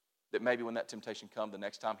 that maybe when that temptation come, the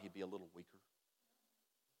next time he'd be a little weaker?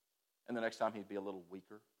 And the next time he'd be a little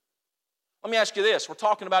weaker? Let me ask you this. We're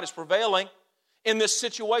talking about his prevailing in this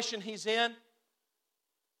situation he's in.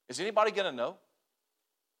 Is anybody going to know?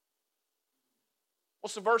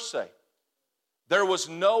 What's the verse say? There was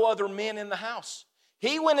no other men in the house.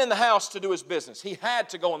 He went in the house to do his business. He had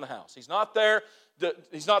to go in the house. He's not there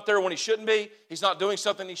when he shouldn't be. He's not doing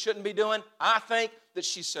something he shouldn't be doing. I think that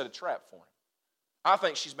she set a trap for him. I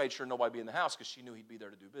think she's made sure nobody be in the house because she knew he'd be there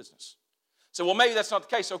to do business. So, well, maybe that's not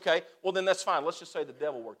the case. Okay, well, then that's fine. Let's just say the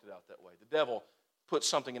devil worked it out that way. The devil put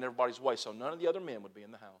something in everybody's way so none of the other men would be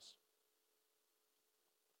in the house.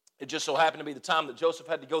 It just so happened to be the time that Joseph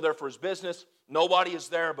had to go there for his business. Nobody is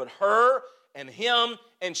there but her and him,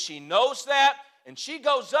 and she knows that, and she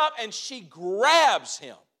goes up and she grabs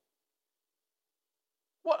him.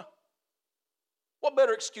 What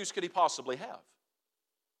better excuse could he possibly have?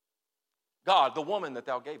 God, the woman that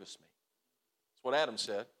thou gavest me. That's what Adam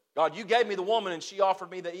said. God, you gave me the woman, and she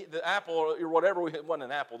offered me the apple or whatever. It wasn't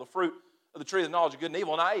an apple, the fruit of the tree of the knowledge of good and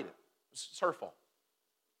evil, and I ate it. It's her fault.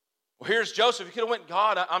 Well, here's Joseph. He could have went,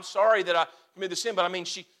 God, I'm sorry that I committed this sin, but I mean,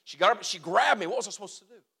 she got up, she grabbed me. What was I supposed to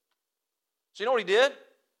do? So you know what he did?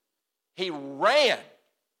 He ran. It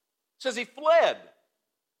says he fled.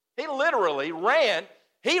 He literally ran.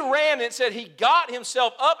 He ran, and it said he got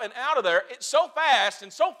himself up and out of there so fast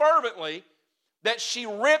and so fervently that she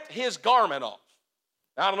ripped his garment off.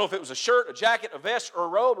 Now, I don't know if it was a shirt, a jacket, a vest, or a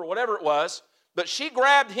robe, or whatever it was, but she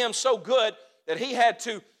grabbed him so good that he had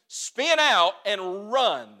to spin out and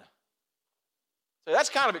run. So that's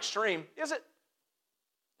kind of extreme, is it?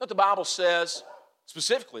 What the Bible says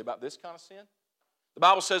specifically about this kind of sin? The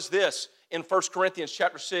Bible says this in 1 Corinthians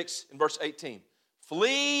chapter 6 and verse 18.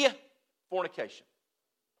 Flee fornication.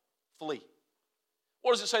 Flee.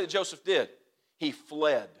 What does it say that Joseph did? He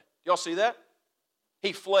fled. Y'all see that?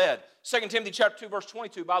 He fled. 2 Timothy chapter 2 verse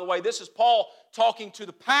 22, by the way, this is Paul talking to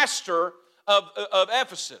the pastor of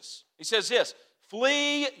Ephesus. He says this,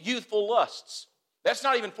 flee youthful lusts. That's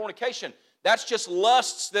not even fornication. That's just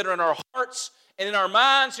lusts that are in our hearts and in our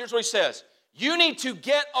minds. Here's what he says. You need to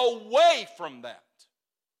get away from that.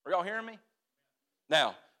 Are y'all hearing me?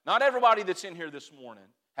 Now, not everybody that's in here this morning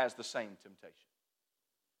has the same temptation.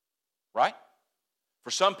 Right? For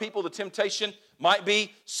some people, the temptation might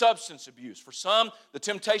be substance abuse. For some, the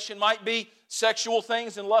temptation might be sexual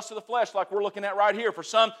things and lust of the flesh, like we're looking at right here. For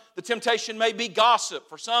some, the temptation may be gossip.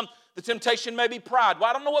 For some, the temptation may be pride. Well,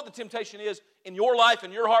 I don't know what the temptation is in your life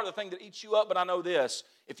and your heart, the thing that eats you up, but I know this.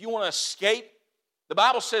 If you want to escape, the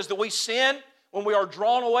Bible says that we sin when we are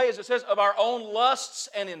drawn away, as it says, of our own lusts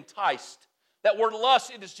and enticed. That word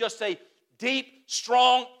lust, it is just a deep,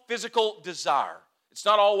 strong, physical desire. It's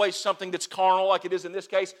not always something that's carnal like it is in this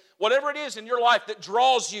case. Whatever it is in your life that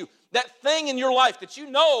draws you, that thing in your life that you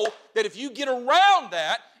know that if you get around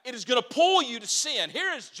that, it is going to pull you to sin.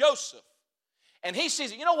 Here is Joseph. And he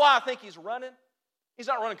sees it. You know why I think he's running? He's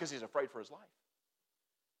not running because he's afraid for his life.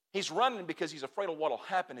 He's running because he's afraid of what will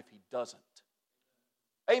happen if he doesn't.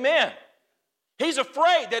 Amen. He's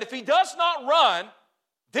afraid that if he does not run,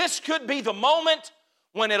 this could be the moment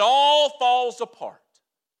when it all falls apart.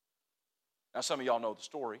 Now, some of y'all know the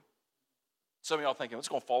story. Some of y'all thinking, it's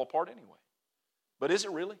going to fall apart anyway. But is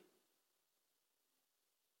it really?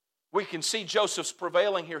 We can see Joseph's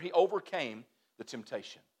prevailing here. He overcame the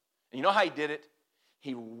temptation. And you know how he did it?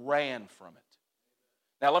 He ran from it.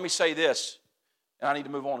 Now let me say this, and I need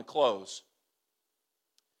to move on and close.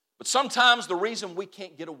 But sometimes the reason we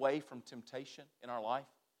can't get away from temptation in our life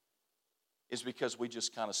is because we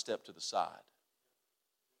just kind of step to the side.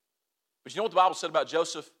 But you know what the Bible said about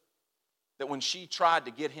Joseph? That when she tried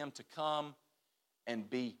to get him to come and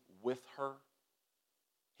be with her,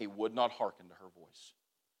 he would not hearken to her voice.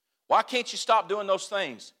 Why can't you stop doing those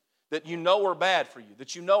things that you know are bad for you,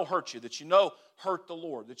 that you know hurt you, that you know hurt the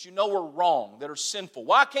Lord, that you know are wrong, that are sinful?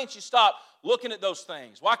 Why can't you stop looking at those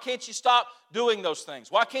things? Why can't you stop doing those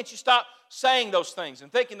things? Why can't you stop saying those things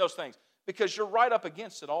and thinking those things? Because you're right up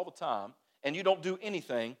against it all the time, and you don't do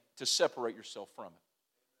anything to separate yourself from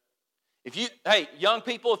it. Hey, young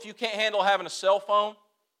people, if you can't handle having a cell phone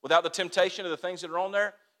without the temptation of the things that are on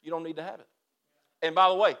there, you don't need to have it. And by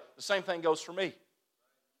the way, the same thing goes for me.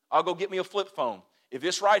 I'll go get me a flip phone. If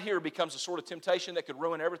this right here becomes a sort of temptation that could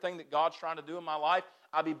ruin everything that God's trying to do in my life,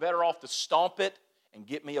 I'd be better off to stomp it and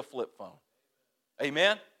get me a flip phone.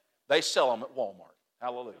 Amen? They sell them at Walmart.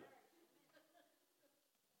 Hallelujah.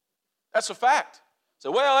 That's a fact.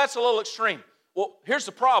 So, well, that's a little extreme. Well, here's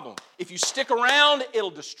the problem. If you stick around,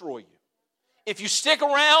 it'll destroy you. If you stick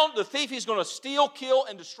around, the thief, he's going to steal, kill,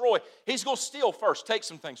 and destroy. He's going to steal first, take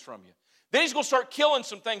some things from you. Then he's going to start killing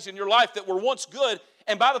some things in your life that were once good,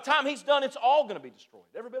 and by the time he's done, it's all going to be destroyed,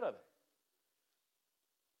 every bit of it.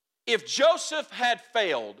 If Joseph had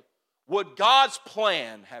failed, would God's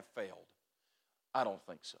plan have failed? I don't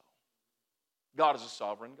think so. God is a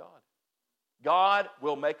sovereign God. God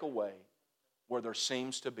will make a way where there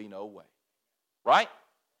seems to be no way. Right?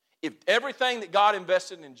 If everything that God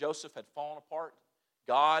invested in Joseph had fallen apart,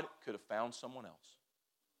 God could have found someone else.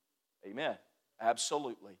 Amen.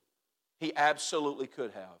 Absolutely. He absolutely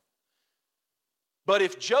could have. But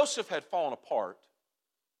if Joseph had fallen apart,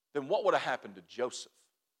 then what would have happened to Joseph?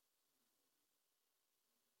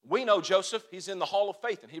 We know Joseph, he's in the hall of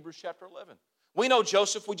faith in Hebrews chapter 11. We know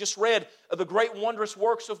Joseph, we just read of the great wondrous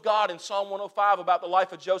works of God in Psalm 105 about the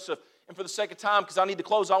life of Joseph. And for the sake of time, because I need to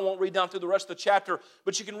close, I won't read down through the rest of the chapter.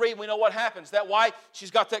 But you can read, we know what happens. That wife,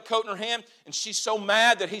 she's got that coat in her hand, and she's so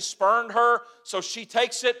mad that he spurned her. So she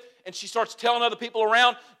takes it, and she starts telling other people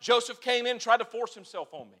around. Joseph came in and tried to force himself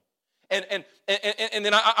on me. And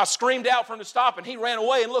then I screamed out for him to stop, and he ran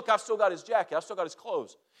away. And look, I've still got his jacket. I've still got his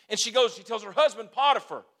clothes. And she tells her husband,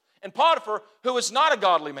 Potiphar. And Potiphar, who is not a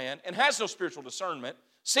godly man and has no spiritual discernment,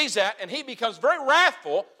 sees that, and he becomes very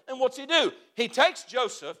wrathful. And what's he do? He takes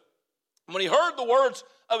Joseph. When he heard the words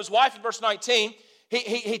of his wife in verse 19,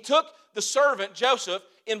 he took the servant, Joseph,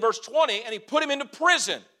 in verse 20, and he put him into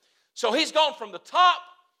prison. So he's gone from the top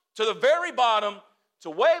to the very bottom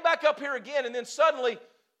to way back up here again, and then suddenly,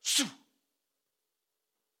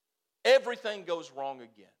 everything goes wrong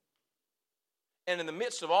again. And in the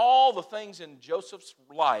midst of all the things in Joseph's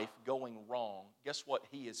life going wrong, guess what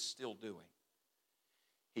he is still doing?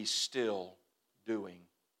 He's still doing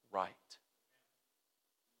right.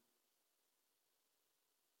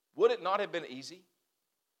 Would it not have been easy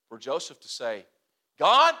for Joseph to say,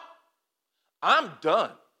 God, I'm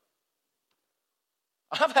done.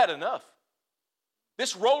 I've had enough.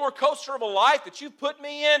 This roller coaster of a life that you've put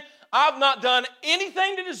me in, I've not done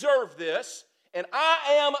anything to deserve this, and I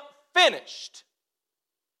am finished.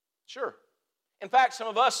 Sure. In fact, some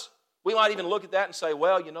of us, we might even look at that and say,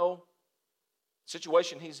 well, you know, the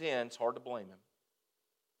situation he's in, it's hard to blame him.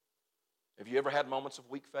 Have you ever had moments of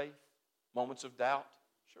weak faith? Moments of doubt?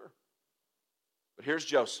 Sure. But here's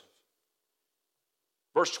Joseph.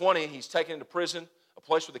 Verse 20, he's taken into prison, a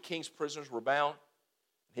place where the king's prisoners were bound.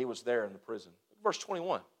 And he was there in the prison. Verse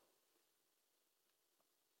 21.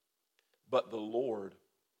 But the Lord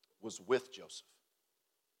was with Joseph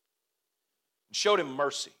and showed him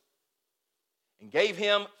mercy and gave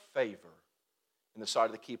him favor in the sight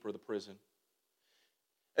of the keeper of the prison.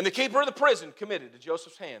 And the keeper of the prison committed to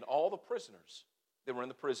Joseph's hand all the prisoners that were in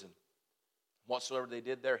the prison. Whatsoever they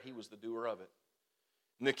did there, he was the doer of it.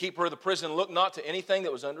 And the keeper of the prison looked not to anything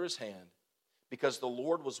that was under his hand, because the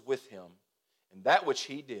Lord was with him, and that which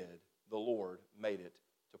he did, the Lord made it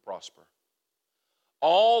to prosper.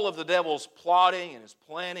 All of the devil's plotting and his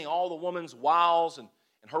planning, all the woman's wiles and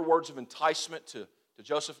her words of enticement to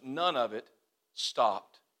Joseph, none of it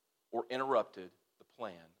stopped or interrupted the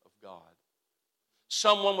plan of God.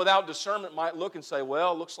 Someone without discernment might look and say,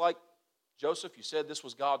 well, it looks like, Joseph, you said this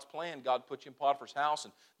was God's plan. God put you in Potiphar's house,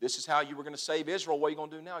 and this is how you were going to save Israel. What are you going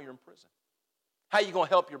to do now? You're in prison. How are you going to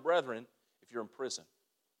help your brethren if you're in prison?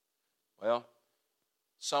 Well,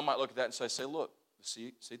 some might look at that and say, look,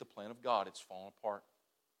 see the plan of God. It's fallen apart.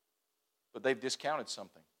 But they've discounted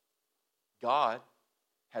something. God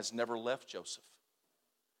has never left Joseph.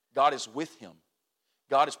 God is with him.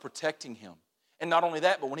 God is protecting him. And not only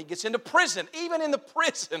that, but when he gets into prison, even in the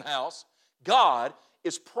prison house, God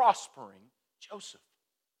is prospering Joseph.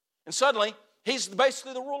 And suddenly, he's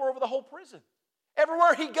basically the ruler over the whole prison.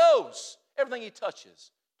 Everywhere he goes, everything he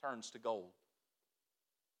touches turns to gold.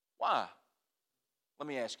 Why? Let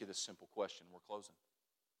me ask you this simple question. We're closing.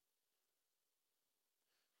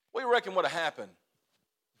 What do you reckon would have happened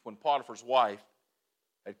when Potiphar's wife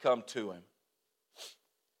had come to him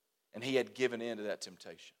and he had given in to that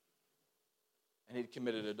temptation and he'd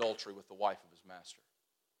committed adultery with the wife of his master?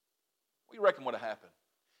 What do you reckon would have happened?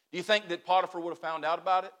 Do you think that Potiphar would have found out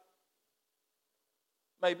about it?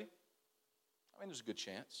 Maybe. I mean, there's a good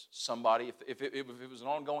chance. Somebody, if it was an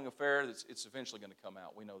ongoing affair, it's eventually going to come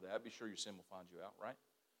out. We know that. Be sure your sin will find you out, right?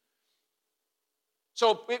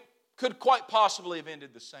 So it could quite possibly have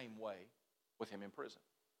ended the same way with him in prison,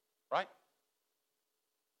 right?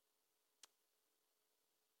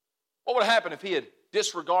 What would have happened if he had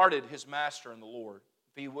disregarded his master and the Lord?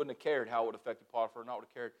 If he wouldn't have cared how it would have affected Potiphar, not would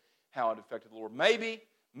have cared how it affected the Lord. Maybe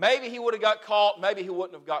he would have got caught. Maybe he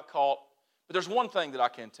wouldn't have got caught. But there's one thing that I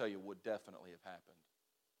can tell you would definitely have happened.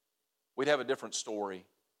 We'd have a different story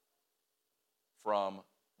from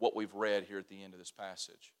what we've read here at the end of this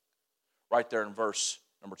passage. Right there in verse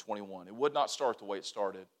number 21. It would not start the way it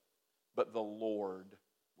started, but the Lord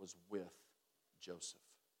was with Joseph.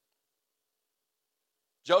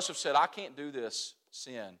 Joseph said, I can't do this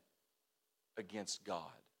sin against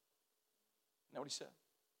God. You know what he said?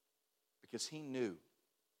 Because he knew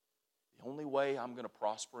the only way I'm going to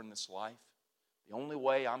prosper in this life, the only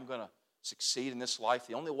way I'm going to succeed in this life,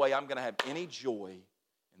 the only way I'm going to have any joy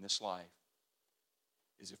in this life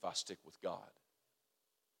is if I stick with God.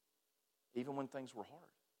 Even when things were hard.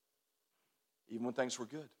 Even when things were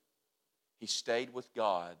good. He stayed with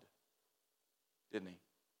God, didn't he?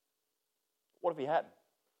 What if he hadn't?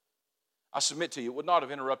 I submit to you, it would not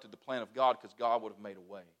have interrupted the plan of God because God would have made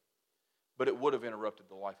a way. But it would have interrupted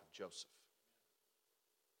the life of Joseph.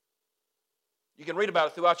 You can read about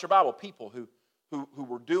it throughout your Bible. People who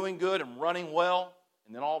were doing good and running well,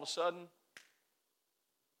 and then all of a sudden,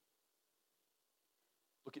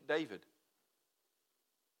 look at David.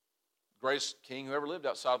 Greatest king who ever lived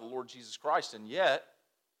outside of the Lord Jesus Christ, and yet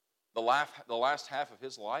the last half of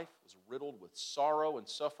his life was riddled with sorrow and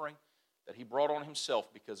suffering that he brought on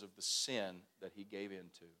himself because of the sin that he gave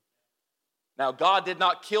into. Now, God did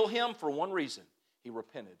not kill him for one reason. He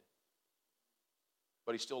repented.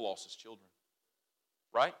 But he still lost his children.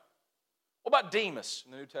 Right? What about Demas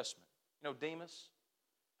in the New Testament? You know Demas?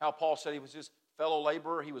 How Paul said he was his fellow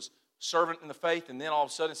laborer. He was servant in the faith, and then all of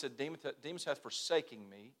a sudden it said, Demas hath forsaken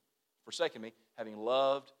me, having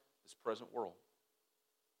loved this present world.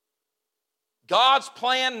 God's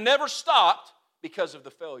plan never stopped because of the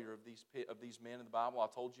failure of these men in the Bible, I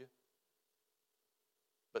told you.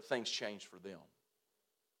 But things changed for them.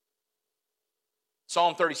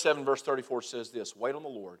 Psalm 37, verse 34 says this, wait on the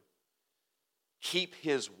Lord, keep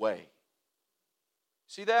his way.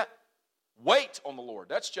 See that? Wait on the Lord.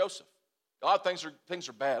 That's Joseph. God, things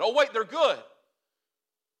are bad. Oh, wait, they're good.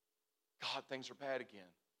 God, things are bad again.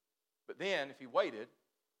 But then, if he waited,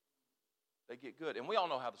 they get good. And we all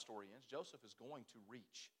know how the story ends. Joseph is going to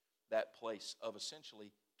reach that place of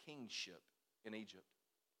essentially kingship in Egypt.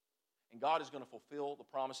 And God is going to fulfill the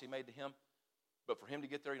promise he made to him. But for him to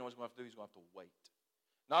get there, you know what he's going to have to do? He's going to have to wait.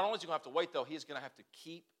 Not only is he going to have to wait, though, he's going to have to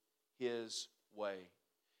keep his way.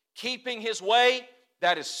 Keeping his way,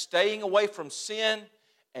 that is staying away from sin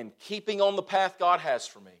and keeping on the path God has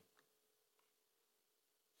for me.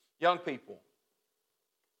 Young people,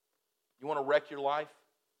 you want to wreck your life?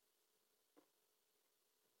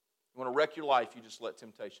 You want to wreck your life, you just let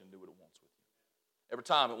temptation do what it wants with you. Every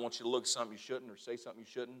time it wants you to look at something you shouldn't or say something you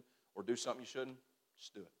shouldn't or do something you shouldn't,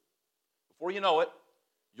 just do it. Before you know it,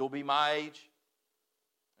 you'll be my age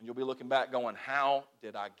and you'll be looking back going, how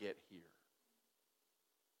did I get here?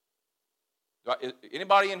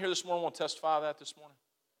 Anybody in here this morning want to testify of that this morning?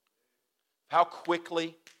 How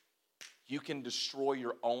quickly you can destroy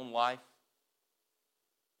your own life?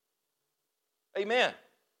 Amen.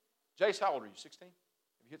 Jace, how old are you? 16? Have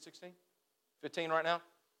you hit 16? 15 right now?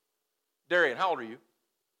 Darian, how old are you?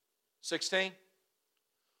 16?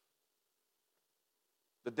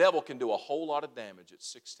 The devil can do a whole lot of damage at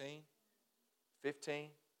 16, 15,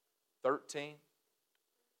 13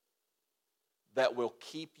 that will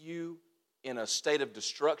keep you in a state of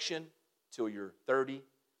destruction till you're 30,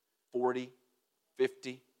 40,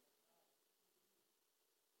 50.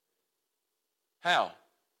 How?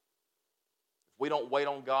 If we don't wait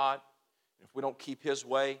on God, if we don't keep his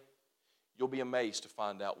way, you'll be amazed to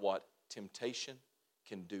find out what temptation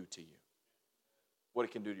can do to you. What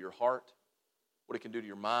it can do to your heart, what it can do to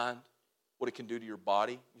your mind, what it can do to your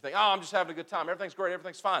body. You think, oh, I'm just having a good time. Everything's great.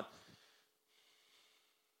 Everything's fine.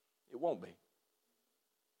 It won't be.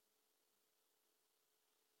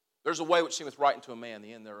 There's a way which seemeth right unto a man,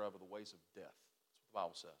 the end thereof are the ways of death. That's what the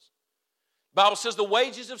Bible says. The Bible says the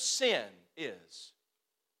wages of sin is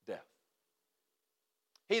death.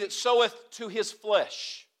 He that soweth to his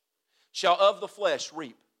flesh shall of the flesh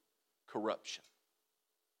reap corruption.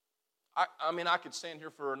 I could stand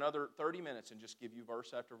here for another 30 minutes and just give you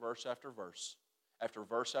verse after verse after verse after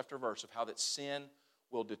verse after verse of how that sin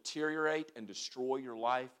will deteriorate and destroy your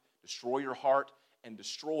life, destroy your heart, and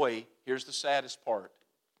destroy, here's the saddest part,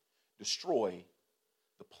 destroy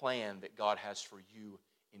the plan that God has for you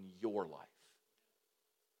in your life.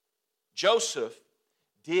 Joseph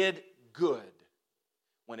did good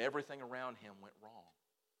when everything around him went wrong.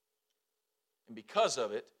 And because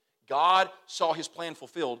of it, God saw his plan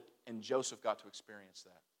fulfilled, and Joseph got to experience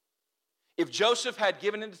that. If Joseph had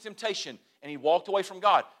given into temptation and he walked away from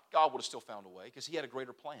God, God would have still found a way because he had a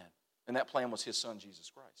greater plan. And that plan was his son, Jesus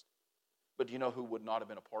Christ. But do you know who would not have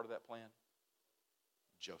been a part of that plan?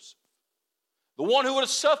 Joseph. The one who would have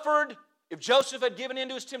suffered if Joseph had given in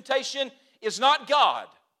to his temptation is not God.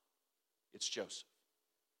 It's Joseph.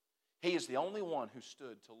 He is the only one who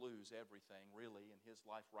stood to lose everything, really, in his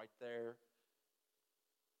life right there.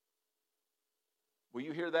 Will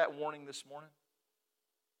you hear that warning this morning?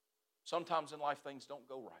 Sometimes in life things don't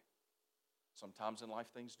go right. Sometimes in life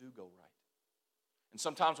things do go right. And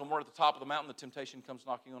sometimes when we're at the top of the mountain, the temptation comes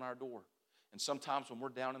knocking on our door. And sometimes when we're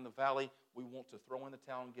down in the valley, we want to throw in the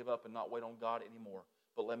towel and give up and not wait on God anymore.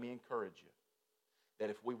 But let me encourage you that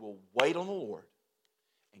if we will wait on the Lord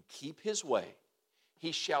and keep his way,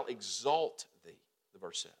 he shall exalt thee, the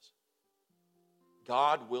verse says.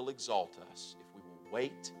 God will exalt us if we will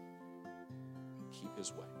wait and keep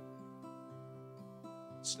his way.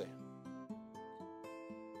 Stand.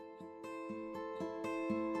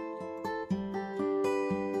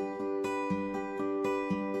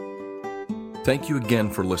 Thank you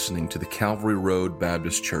again for listening to the Calvary Road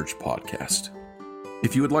Baptist Church podcast.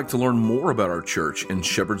 If you would like to learn more about our church in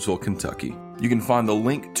Shepherdsville, Kentucky, you can find the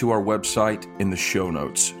link to our website in the show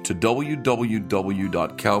notes to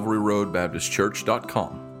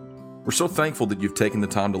www.calvaryroadbaptistchurch.com. We're so thankful that you've taken the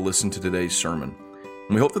time to listen to today's sermon,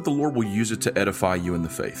 and we hope that the Lord will use it to edify you in the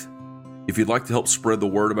faith. If you'd like to help spread the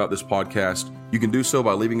word about this podcast, you can do so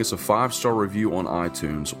by leaving us a 5-star review on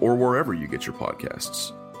iTunes or wherever you get your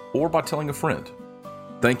podcasts, or by telling a friend.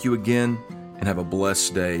 Thank you again, and have a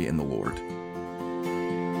blessed day in the Lord.